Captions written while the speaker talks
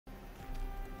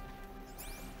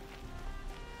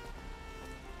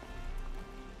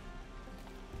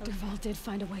Duval did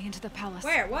find a way into the palace.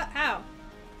 Where? What? How?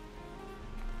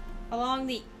 Along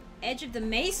the edge of the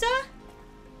mesa?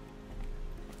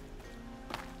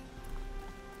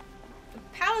 The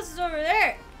palace is over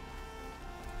there.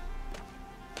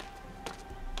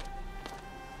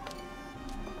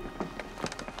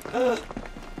 Ugh.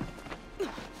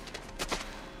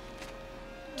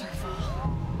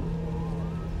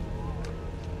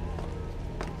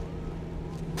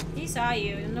 He saw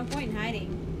you. There's no point in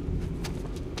hiding.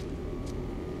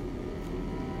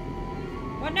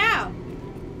 What now?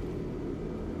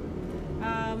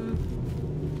 Oh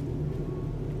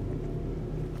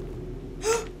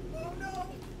no!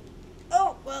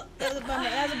 Oh, well, that was a bummer.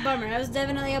 That was a bummer. That was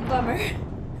definitely a bummer.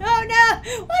 Oh no!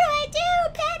 What do I do?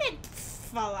 Panic!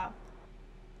 Fall off.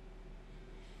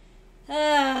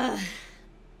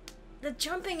 The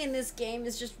jumping in this game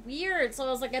is just weird. So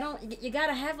I was like, you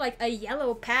gotta have like a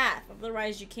yellow path,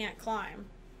 otherwise you can't climb.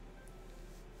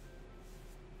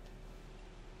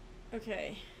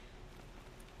 Okay.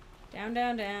 Down,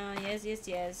 down, down. Yes, yes,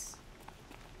 yes.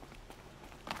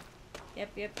 Yep,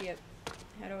 yep, yep.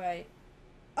 How do I...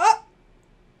 Oh!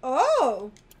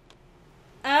 Oh!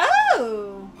 Oh!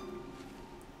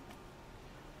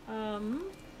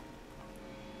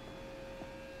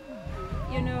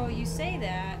 You know, you say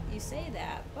that,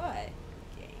 but...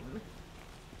 Game.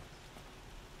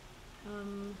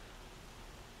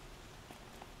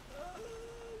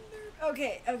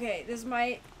 Okay, this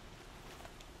might...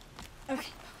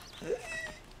 Okay.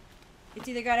 It's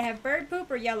either gotta have bird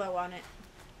poop or yellow on it.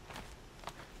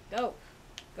 Go.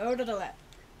 Go to the left.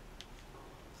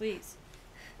 Please.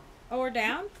 Oh, we're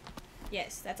down?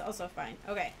 Yes, that's also fine.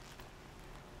 Okay.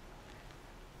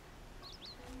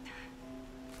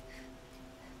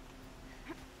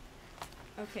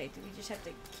 Okay, do we just have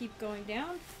to keep going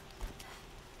down?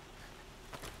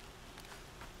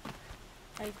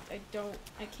 I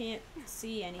can't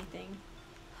see anything.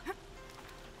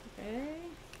 Okay.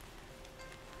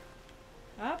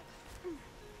 Up.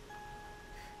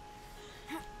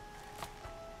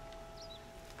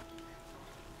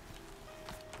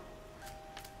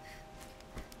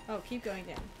 Oh, keep going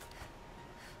down.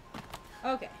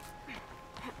 Okay.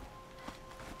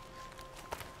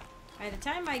 By the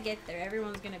time I get there,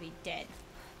 everyone's gonna be dead.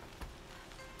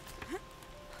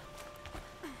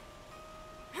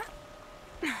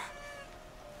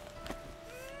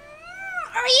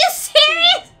 Are you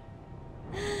serious?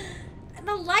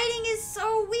 The lighting is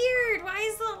so weird. Why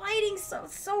is the lighting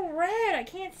so red? I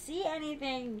can't see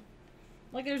anything.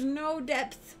 Like there's no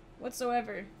depth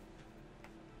whatsoever.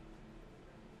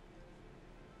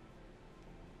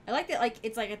 I like that, like,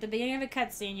 it's like at the beginning of a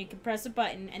cutscene, you can press a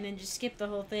button and then just skip the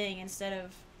whole thing instead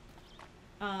of,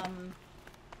 having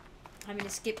to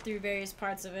skip through various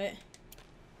parts of it.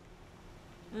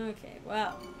 Okay,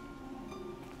 well.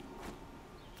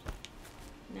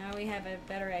 Now we have a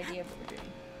better idea of what we're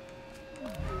doing.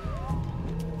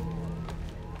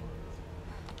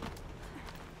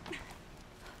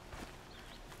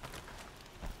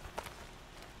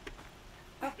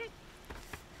 Oh.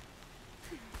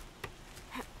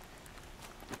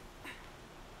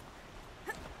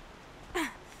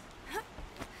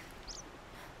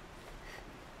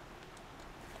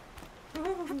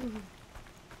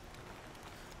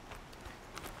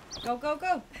 Go, go,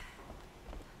 go!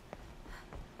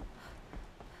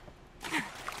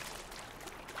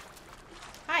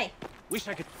 Hi. Wish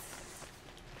I could.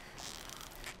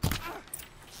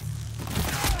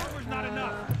 Cover's not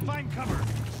enough. Find cover.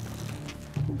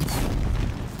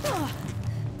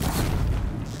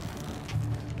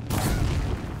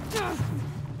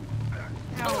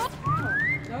 Ow.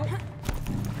 Nope.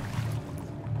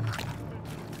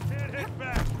 Can't hit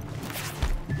back.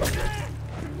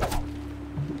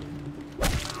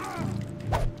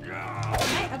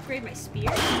 Can I upgrade my spear?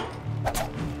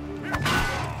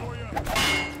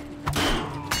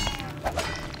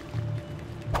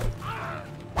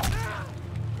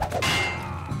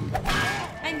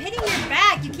 I'm hitting your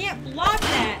back. You can't block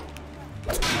that.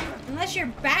 Unless your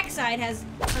backside has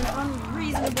an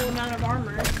unreasonable amount of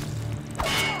armor.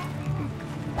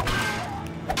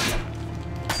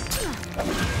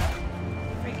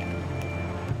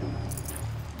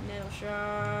 Metal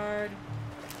shard.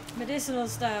 Medicinal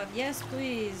stuff. Yes,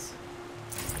 please.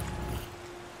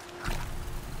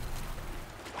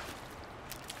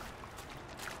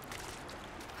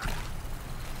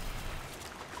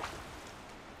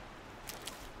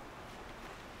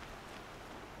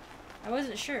 I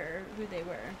wasn't sure who they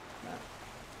were. But,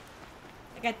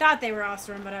 like, I thought they were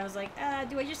Oseram, but I was like,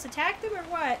 do I just attack them or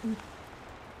what?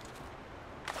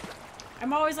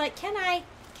 I'm always like, can I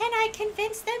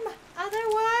convince them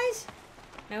otherwise?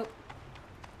 Nope.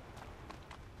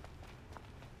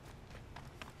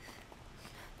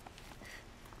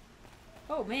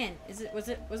 Oh man, was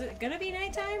it gonna be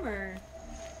nighttime, or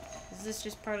is this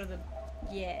just part of the,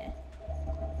 yeah,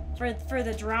 for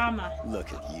the drama?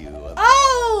 Look at you,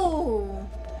 Oh!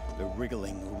 the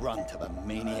wriggling runt of a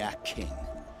maniac king.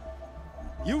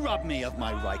 You robbed me of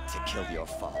my right to kill your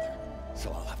father,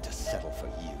 so I'll have to settle for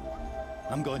you.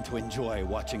 I'm going to enjoy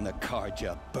watching the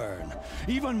Karja burn,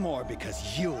 even more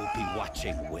because you'll be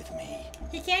watching with me.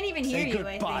 He can't even hear you, I think.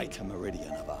 Say goodbye to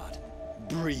Meridian Avad.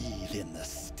 Breathe in the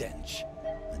stench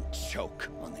and choke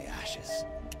on the ashes.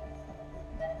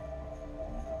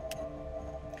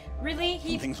 Really?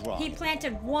 Something's wrong. He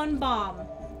planted one bomb.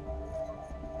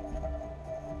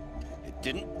 It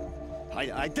didn't?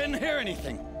 I didn't hear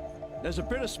anything. There's a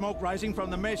bit of smoke rising from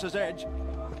the mesa's edge.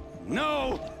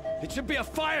 No! It should be a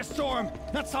firestorm,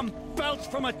 not some belch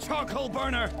from a charcoal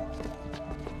burner!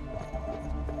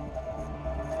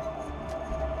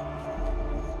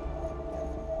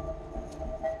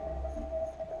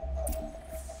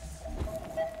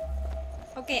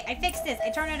 Okay, I fixed this. I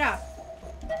turned it off.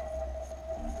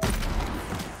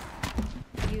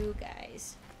 You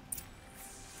guys.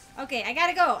 Okay, I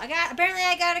gotta go. Apparently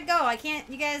I gotta go. I can't,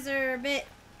 you guys are a bit...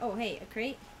 Oh, hey, a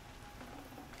crate?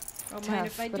 Don't mind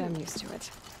if I do. But I'm used to it.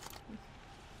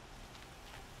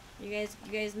 You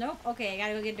guys, nope. Okay, I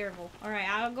gotta go get Durable. Alright,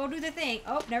 I'll go do the thing.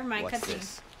 Oh, never mind, What's cutscene.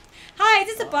 this? Hi, is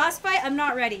this a boss fight? I'm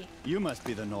not ready. You must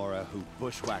be the Nora who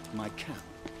bushwhacked my camp.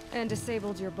 And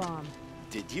disabled your bomb.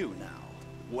 Did you now?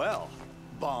 Well,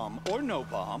 bomb or no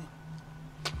bomb,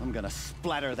 I'm gonna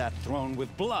splatter that throne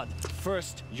with blood.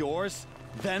 First yours,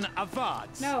 then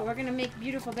Avad's. No, we're gonna make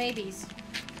beautiful babies.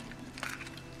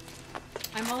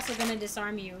 I'm also gonna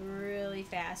disarm you really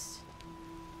fast.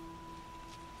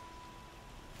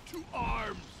 To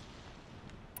arms!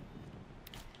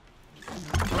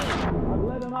 I've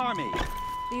led an army.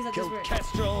 These are just Killed weird.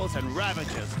 kestrels and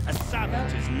ravagers. A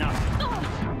savage is nothing.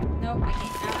 Nope, I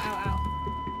can't. Ow, ow, ow.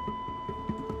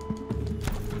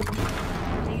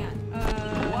 Hang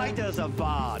on. Why does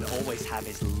Avad always have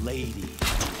his lady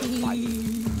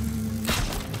fighting?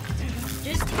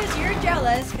 Just because you're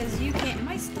jealous, because you can't. Am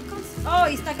I stuck on? Oh,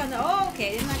 he's stuck on the. Oh,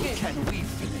 okay, it's not good. Can we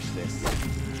finish this?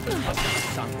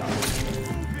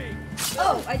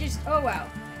 Oh, I just. Oh, wow.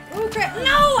 Oh, crap.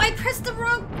 No, I pressed the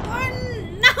wrong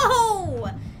button. No!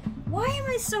 Why am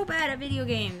I so bad at video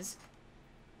games?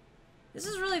 This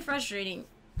is really frustrating.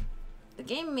 The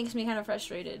game makes me kind of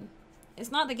frustrated. It's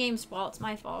not the game's fault, it's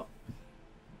my fault.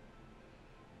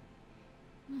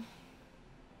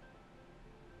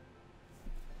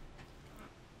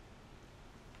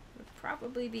 Would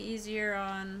probably be easier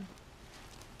on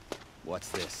What's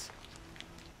this?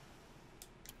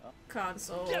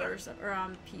 console or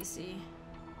on PC.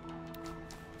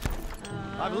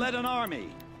 I've led an army.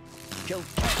 Killed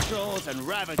kestrels and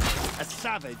ravagers. A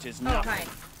savage is Oh, nothing. hi.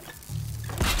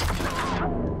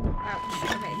 Ouch.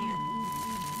 Okay, here.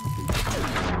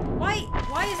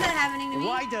 Why is that happening to me?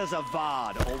 Why does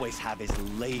Avad always have his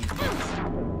ladies? Oh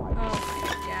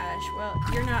my gosh. Well,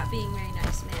 you're not being very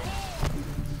nice, man.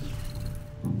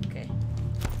 Okay.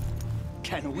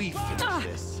 Can we finish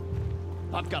this?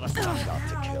 I've got a sun god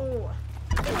to kill.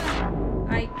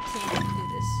 I can't do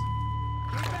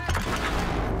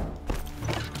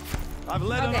I've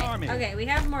led this. an army. Okay, we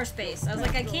have more space. I was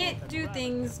like, I can't do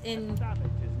things in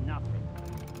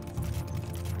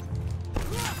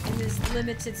this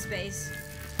limited space.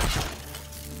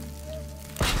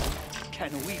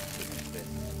 Can we finish this?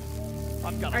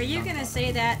 I've got a Are you sun gonna god.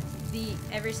 say that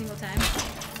every single time?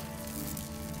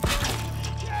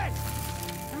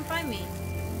 I'm fine, me.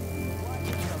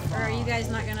 Or are you guys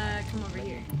not gonna come over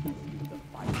here?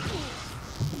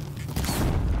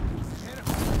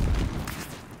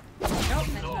 Nope,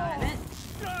 that's not what I meant.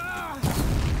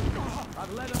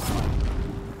 I've led an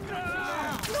army.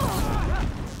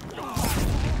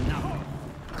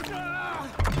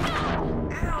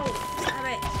 Ow! Stop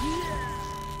it.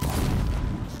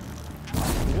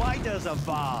 Why does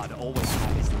Avad always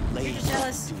have his ladies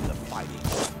jealous. do the fighting?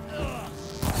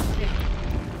 Okay.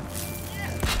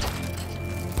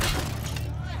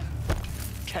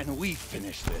 Can we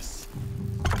finish this?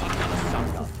 I've got a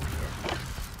sun god.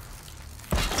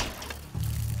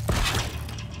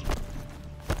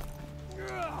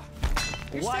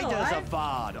 You're Why still does alive?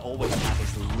 Avad always have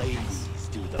his ladies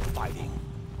do the fighting?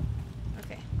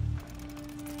 Okay.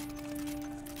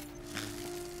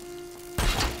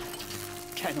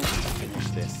 Can we finish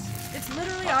this? It's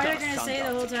literally I've all got you're a gonna sun say the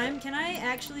god whole to kill. time. Can I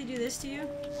actually do this to you?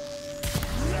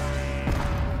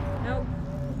 Nope.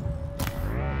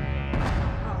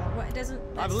 Oh, what? It doesn't.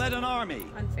 I've That's led an army.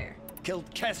 unfair. Killed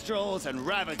kestrels and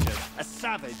ravagers. A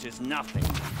savage is nothing.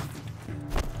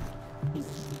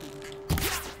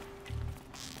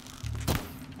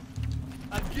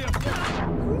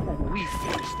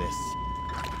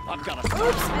 I've got to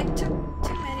Oops, stop. I took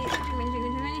too many.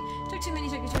 Took too many.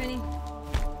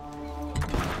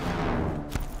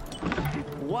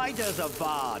 Why does a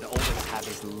bard always have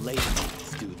his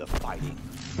ladies do the fighting?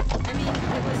 I mean,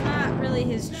 it was not really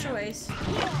his choice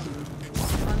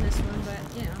on this one, but,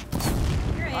 you know.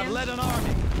 Here I am. I've led an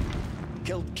army,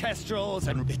 killed kestrels,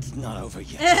 and it's not over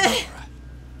yet. Laura.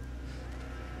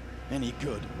 Any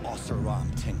good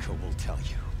Osseram tinker will tell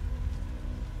you.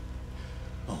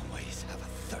 Always have a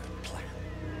third plan.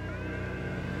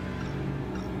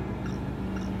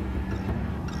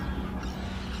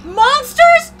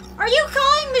 Monsters? Are you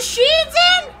calling machines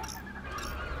in?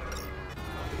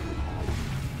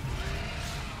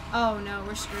 Oh no,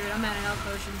 we're screwed. I'm out of health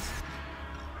potions.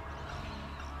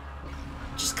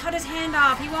 Just cut his hand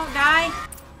off. He won't die.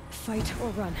 Fight or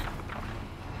run.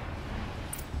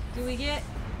 Do we get...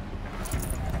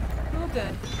 Oh,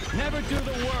 good. Never do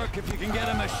the work if you can get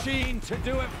a machine to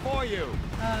do it for you.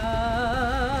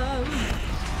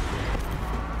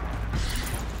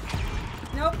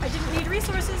 Nope, I didn't need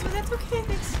resources, but that's okay.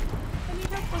 Thanks. I need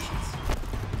health potions.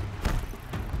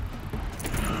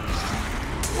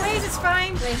 Blaze is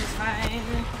fine. Blaze is fine.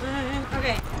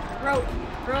 Okay. Rope.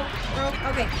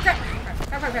 Okay. Crap.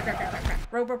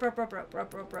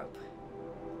 Rope.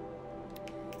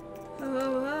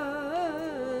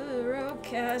 Rope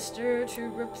caster to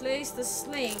replace the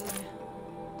sling.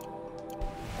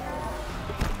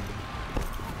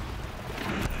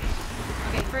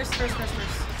 Okay, first. Please.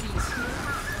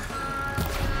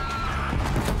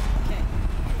 Okay.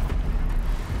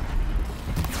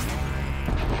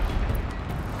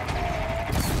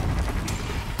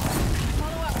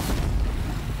 Follow up.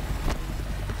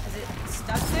 Is it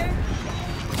stuck there?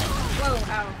 Whoa,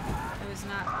 ow. I was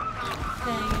not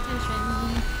paying attention.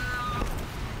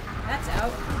 That's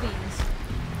out. Beans.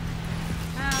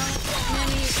 How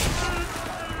many...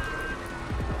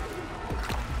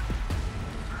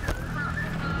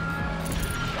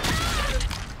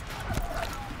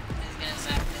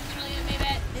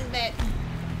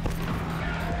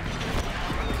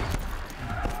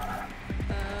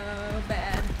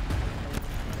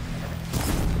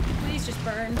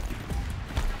 Burn.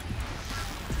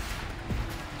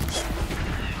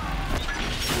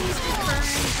 Please just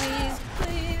burn,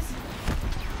 please.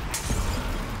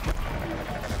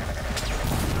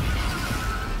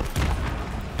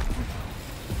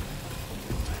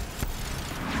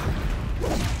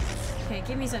 Okay,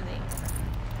 give me something.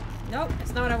 Nope,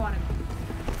 that's not what I wanted.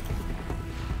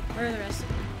 Where are the rest of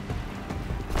them?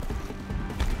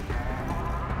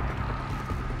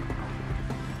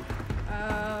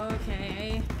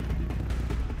 Okay.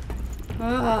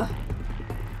 Ugh.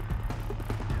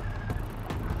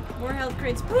 More health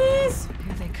crates, please!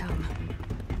 Here they come.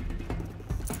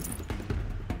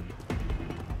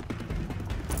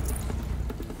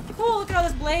 Cool, look at all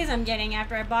this blaze I'm getting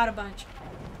after I bought a bunch.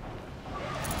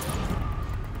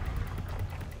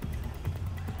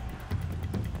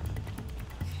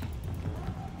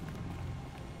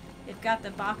 They've got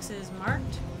the boxes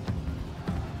marked.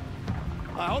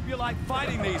 I hope you like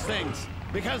fighting these things,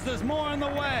 because there's more in the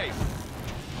way.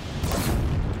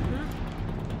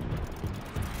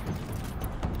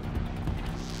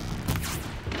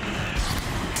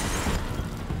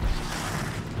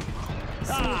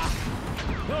 Ah!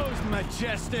 Those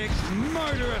majestic,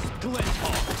 murderous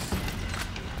glinthawks!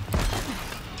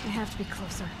 I have to be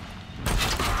closer.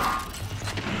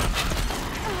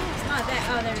 It's not that.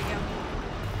 Oh, there we go.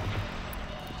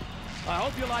 I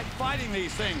hope you like fighting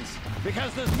these things,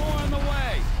 because there's more in the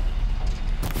way.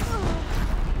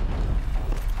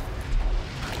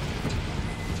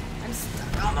 I'm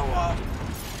stuck on the wall.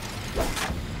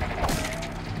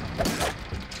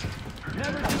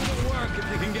 Never do the work if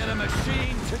you can get a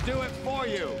machine to do it for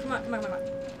you. Come on.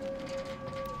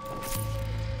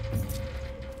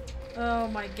 Oh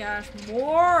my gosh,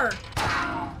 more!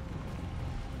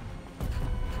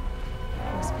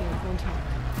 Must be a Glinthawk.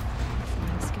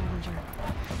 Flying scavenger.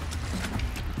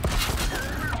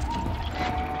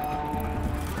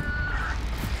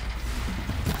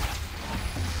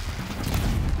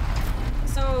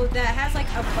 So that has like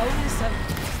a bonus of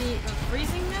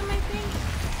freezing them, I think?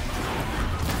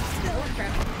 Oh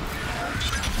crap.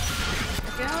 I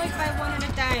can only fight one at a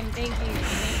time. Thank you.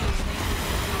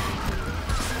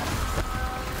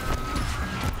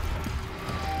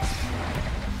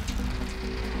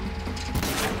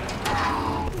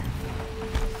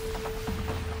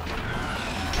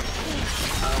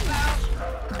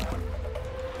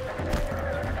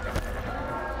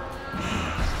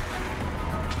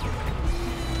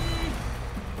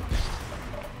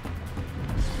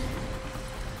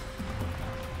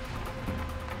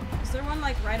 Is Is there one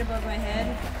like right above my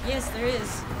head? Yes, there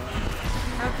is.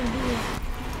 How convenient.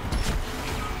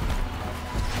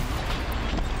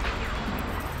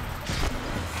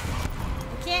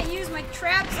 I can't use my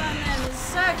traps on them. This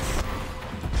sucks.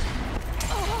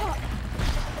 Oh.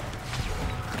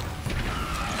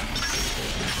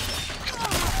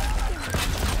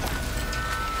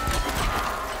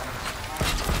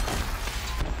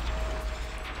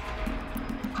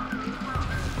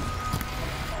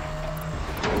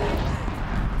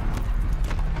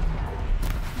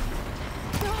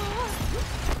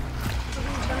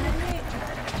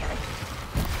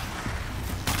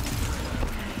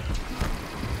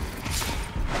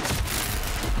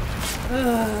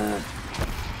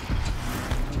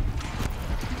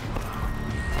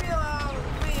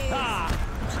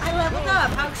 I leveled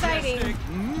up. How exciting!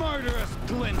 Murderous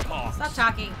Glinthawk. Stop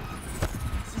talking.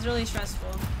 This is really stressful.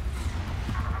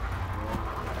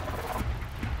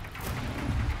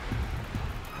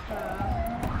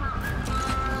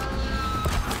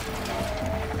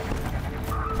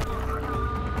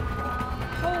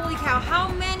 Holy cow! How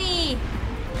many?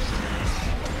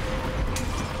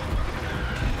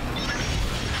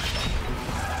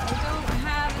 I don't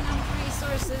have enough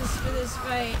resources for this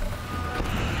fight.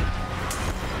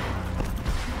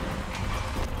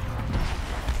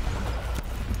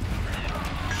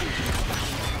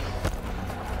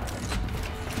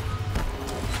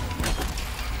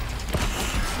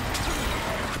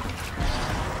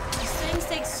 These things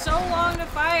take so long to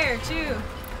fire, too. I'm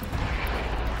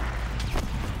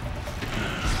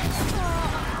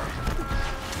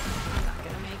not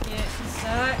gonna make it.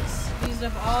 Sucks. Used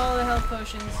up all the health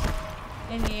potions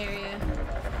in the area.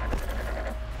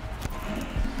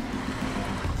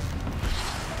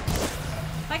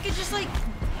 If I could just like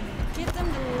get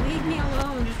them to leave me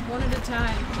alone just one at a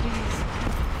time, please.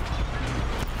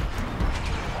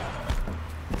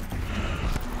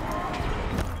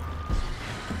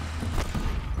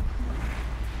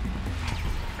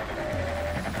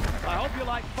 I hope you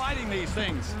like fighting these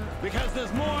things, because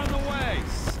there's more on the way.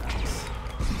 Sucks.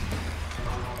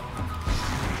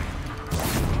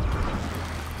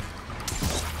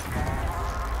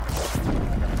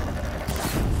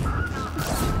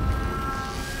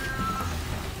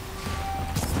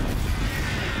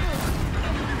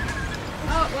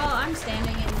 Oh, well, I'm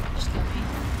standing and just kill me.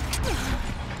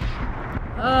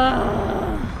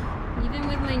 Even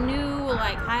with my new,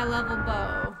 like, high-level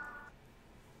bow.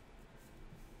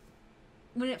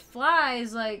 When it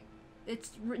flies, like,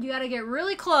 you gotta get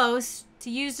really close to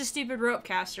use the stupid rope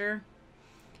caster.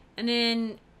 And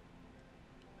then,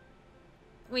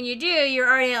 when you do, you're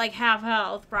already at, like, half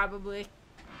health, probably.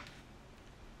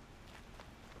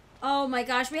 Oh my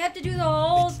gosh, we have to do the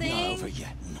whole It's thing? not over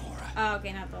yet, Nora. Oh,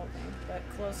 okay, not the whole thing, but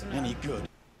close enough. Any good?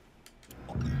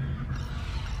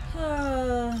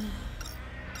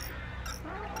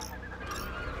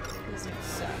 This is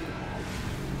suck.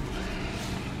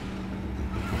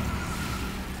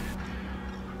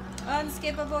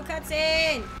 Unskippable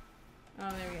cutscene!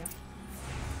 Oh, there we go.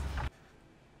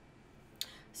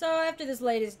 So after this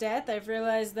latest death, I've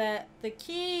realized that the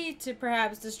key to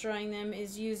perhaps destroying them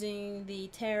is using the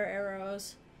terror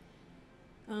arrows.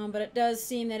 But it does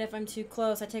seem that if I'm too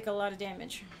close, I take a lot of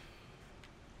damage.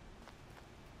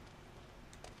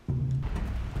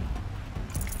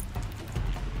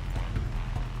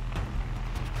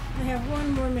 I have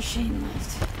one more machine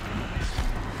left. I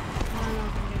don't know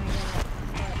if I'm gonna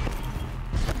get it,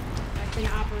 but I've been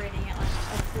operating at like a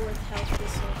fourth health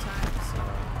this whole time, so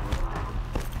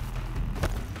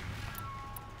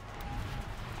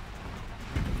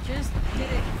just get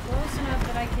it close enough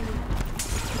that I can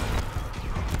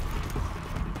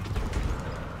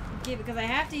get, because I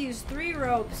have to use 3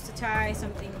 ropes to tie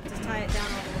something, to tie it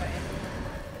down all the way.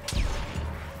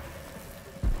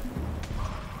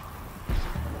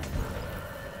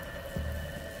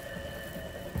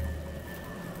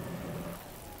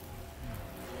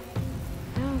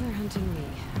 Now they're hunting me.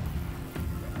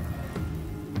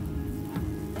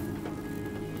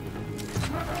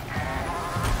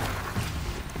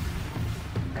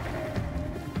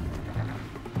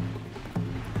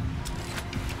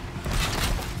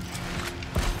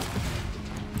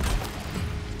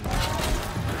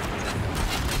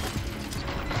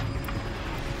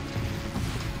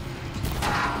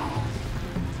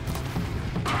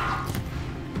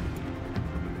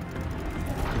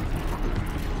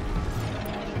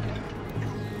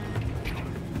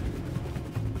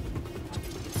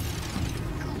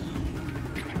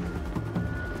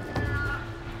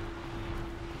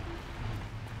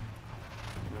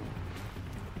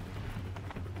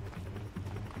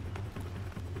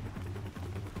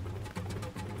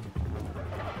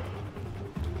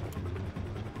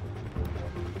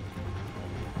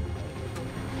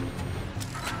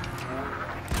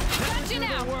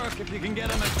 work if you can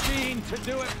get a machine to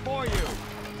do it for you.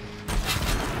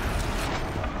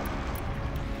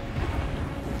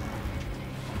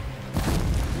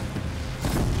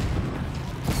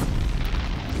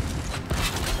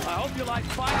 I hope you like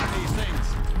fighting these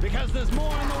things, because there's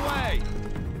more in the way.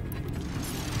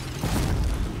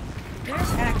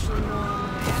 There's actually more on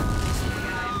the way after this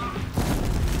guy.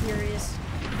 I'm furious.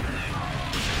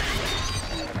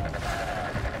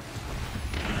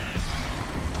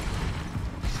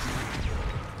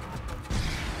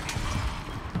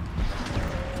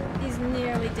 He's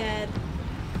nearly dead.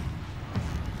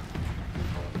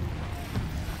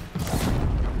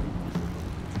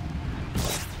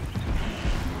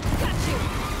 Got you!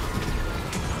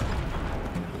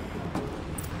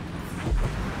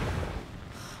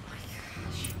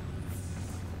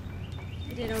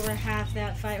 I did over half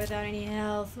that fight without any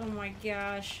health. Oh my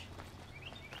gosh.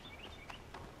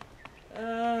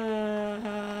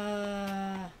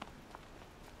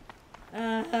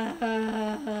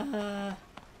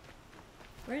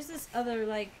 Where's this other,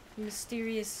 like,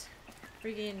 mysterious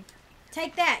freaking...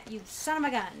 Take that, you son of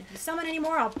a gun. If you summon any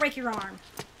more, I'll break your arm.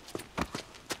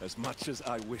 As much as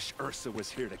I wish Ursa was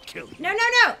here to kill you, No, no,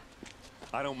 no!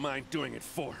 I don't mind doing it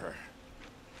for her.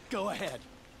 Go ahead.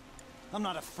 I'm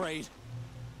not afraid.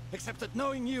 Except that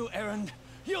knowing you, Erend,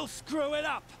 you'll screw it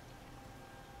up.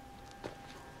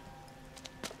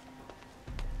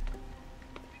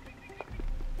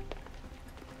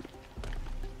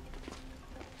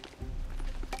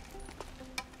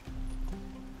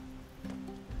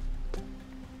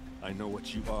 I know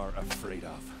what you are afraid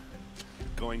of.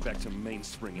 Going back to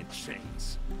Mainspring in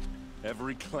chains.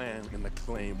 Every clan in the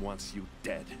claim wants you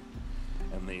dead.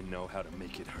 And they know how to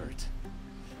make it hurt.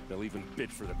 They'll even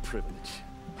bid for the privilege.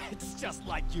 It's just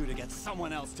like you to get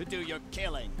someone else to do your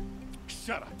killing.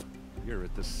 Shut up! You're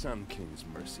at the Sun King's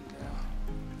mercy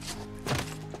now.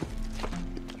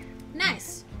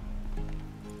 Nice.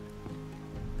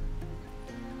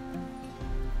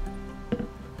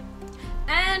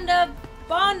 And a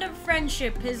bond of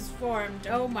friendship has formed.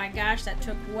 Oh my gosh, that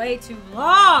took way too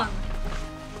long.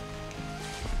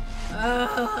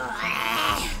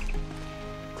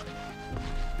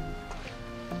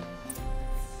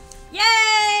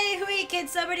 Yay! Hui, can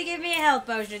somebody give me a health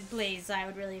potion, please? I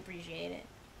would really appreciate it.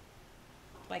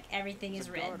 Like, everything is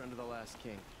red. Guard under the last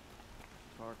king.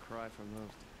 Far cry from those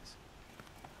days.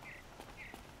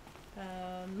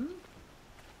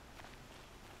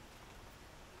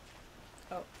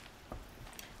 Oh.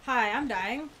 Hi, I'm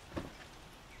dying.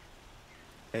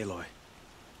 Aloy,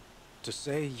 to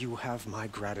say you have my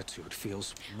gratitude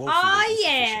feels woefully Oh,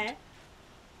 insufficient. yeah.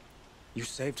 You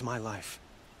saved my life.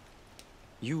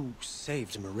 You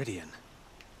saved Meridian.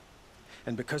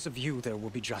 And because of you, there will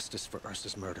be justice for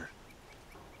Ursa's murder.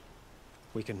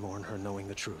 We can mourn her knowing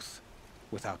the truth,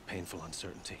 without painful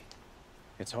uncertainty.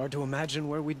 It's hard to imagine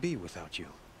where we'd be without you.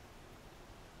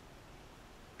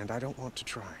 And I don't want to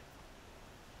try.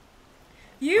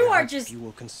 You I are hope just you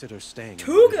will consider staying in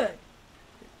too Meridian. good.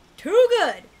 Too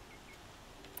good.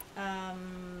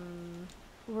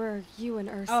 Were you and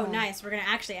Ursa... Oh, nice. We're gonna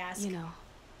actually ask. You know.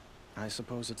 I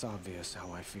suppose it's obvious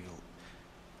how I feel.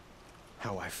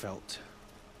 How I felt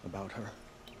about her.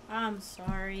 I'm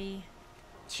sorry.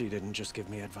 She didn't just give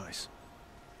me advice.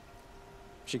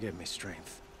 She gave me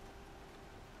strength.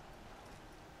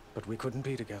 But we couldn't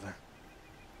be together.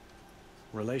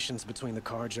 Relations between the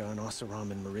Karja and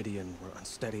Oseram and Meridian were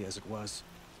unsteady as it was.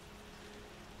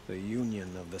 The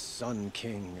union of the Sun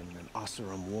King and an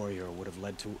Oseram warrior would have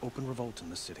led to open revolt in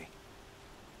the city.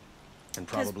 And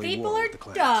Because probably people war are with the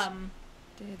clans. dumb.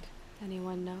 Did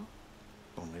anyone know?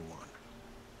 Only one.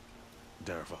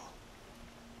 Dervahl.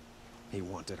 He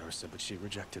wanted Ursa, but she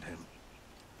rejected him.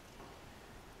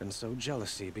 And so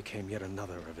jealousy became yet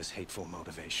another of his hateful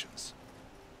motivations.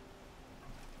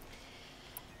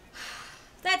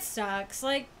 That sucks.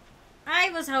 Like,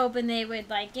 I was hoping they would,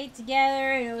 like, get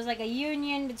together and it was like a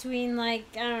union between, like,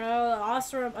 I don't know,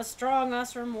 Oseram, a strong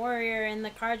Oseram warrior and the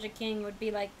Karja King would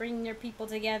be like, bring their people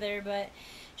together, but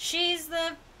she's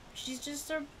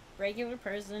just a regular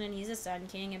person and he's a Sun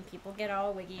King and people get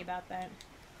all wiggy about that.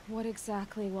 What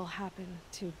exactly will happen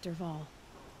to Dervahl?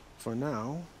 For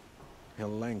now, he'll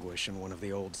languish in one of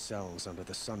the old cells under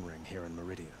the Sun Ring here in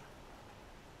Meridian.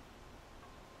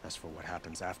 As for what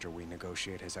happens after we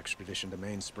negotiate his extradition to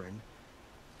Mainspring,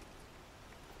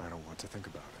 I don't want to think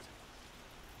about it.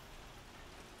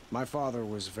 My father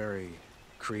was very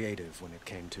creative when it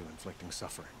came to inflicting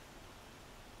suffering.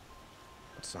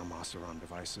 But some Oseram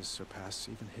devices surpass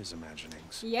even his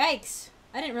imaginings. Yikes.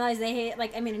 I didn't realize they hate,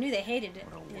 like, I mean, I knew they hated it.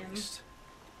 What a him. waste.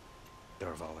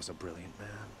 Dervahl is a brilliant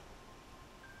man.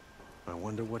 I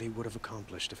wonder what he would have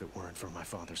accomplished if it weren't for my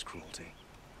father's cruelty.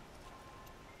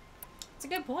 It's a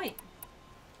good point.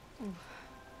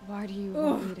 Why do you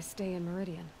want me to stay in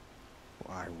Meridian?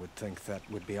 I would think that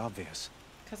would be obvious.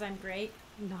 Because I'm great.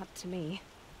 Not to me.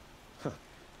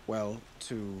 Well,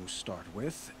 to start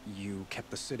with, you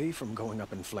kept the city from going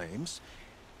up in flames.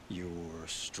 You were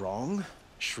strong,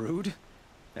 shrewd,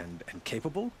 and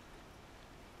capable.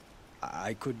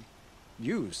 I could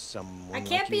use someone I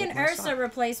can't like be you an at my Ursa side.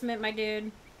 replacement, my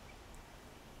dude.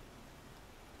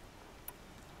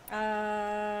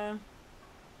 Yeah.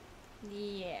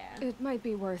 It might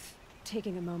be worth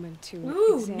taking a moment to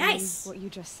Ooh, examine nice. what you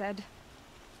just said.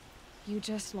 You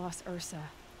just lost Ursa.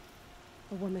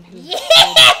 A woman who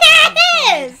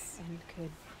Yes! and could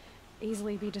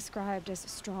easily be described as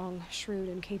strong, shrewd,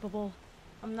 and capable.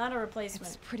 I'm not a replacement.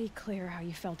 It's pretty clear how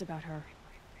you felt about her.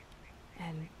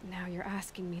 And now you're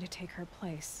asking me to take her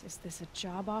place. Is this a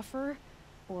job offer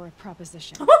or a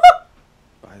proposition?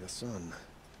 By the sun,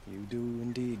 you do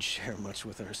indeed share much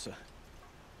with Ursa.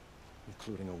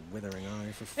 Including a withering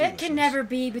eye for It foolishness. can never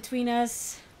be between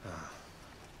us.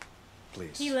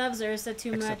 Please. He loves Ursa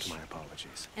too accept much. my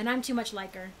apologies. And I'm too much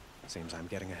like her. Seems I'm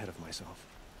getting ahead of myself.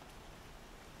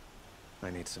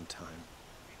 I need some time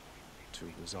to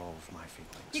resolve my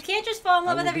feelings. You can't just fall in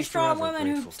love I with will every be strong forever woman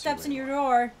who grateful to steps in you, your Aloy.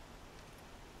 door.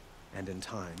 And in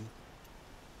time,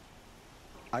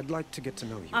 I'd like to get to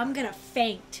know you. I'm better. gonna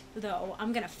faint, though.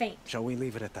 I'm gonna faint. Shall we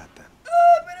leave it at that then?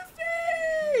 Oh, I'm gonna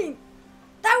faint!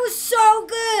 That was so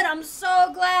good! I'm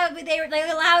so glad they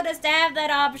allowed us to have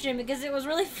that option because it was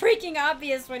really freaking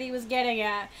obvious what he was getting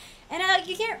at. And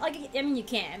you can't, I mean you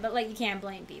can, but you can't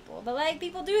blame people. But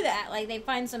people do that. They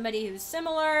find somebody who's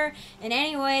similar in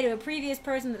any way to a previous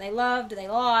person that they loved, or they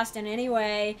lost in any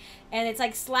way, and it's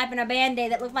like slapping a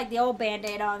Band-Aid that looked like the old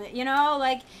Band-Aid on it, you know?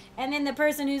 And then the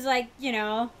person who's you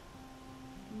know,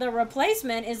 the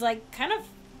replacement is kind of,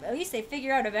 at least they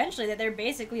figure out eventually that they're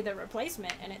basically the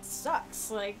replacement, and it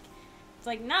sucks. It's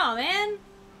no, man.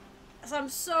 So I'm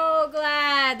so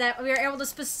glad that we were able to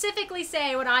specifically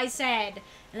say what I said,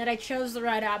 and that I chose the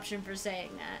right option for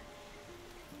saying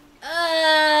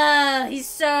that. He's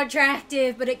so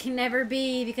attractive, but it can never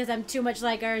be because I'm too much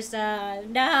like Ursa.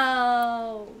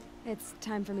 No. It's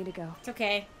time for me to go. It's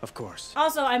okay. Of course.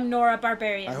 Also, I'm Nora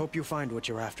Barbarian. I hope you find what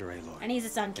you're after, Aloy. And he's a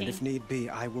Sun King. And if need be,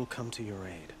 I will come to your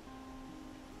aid.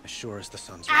 As sure as the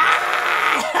sun's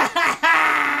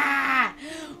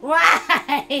Why?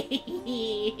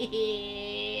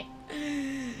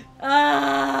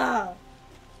 Oh.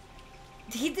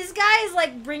 This guy is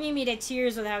bringing me to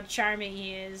tears with how charming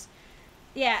he is.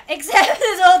 Yeah, except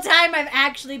this whole time I've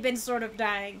actually been sort of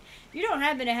dying. You don't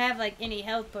happen to have any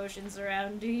health potions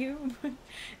around, do you?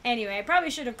 Anyway, I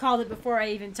probably should have called it before I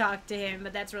even talked to him,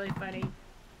 but that's really funny.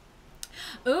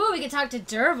 Ooh, we can talk to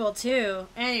Derval too.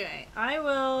 Anyway, I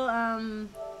will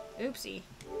oopsie.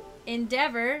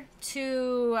 Endeavor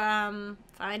to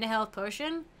find a health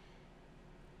potion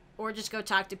or just go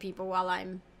talk to people while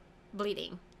I'm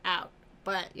bleeding out.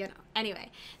 But, you know,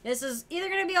 anyway, this is either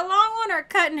going to be a long one or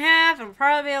cut in half. It'll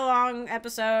probably be a long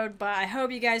episode, but I hope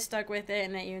you guys stuck with it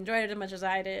and that you enjoyed it as much as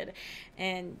I did.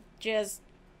 And just,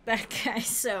 that guy's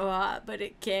so hot, but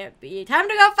it can't be. Time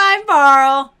to go find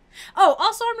Varl. Oh,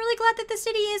 also, I'm really glad that the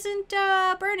city isn't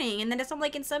burning, and that it's not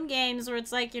like in some games where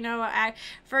it's you know,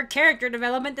 for character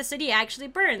development, the city actually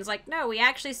burns. No, we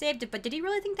actually saved it, but did he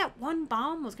really think that one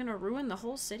bomb was going to ruin the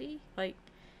whole city? It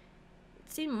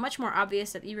seemed much more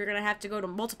obvious that you were going to have to go to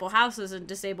multiple houses and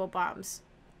disable bombs.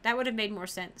 That would have made more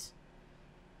sense.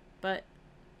 But,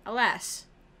 alas,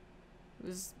 it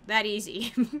was that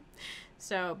easy.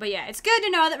 So, but yeah, it's good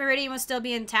to know that Meridian will still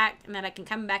be intact and that I can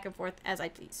come back and forth as I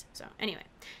please. So, anyway,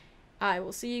 I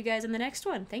will see you guys in the next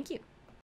one. Thank you.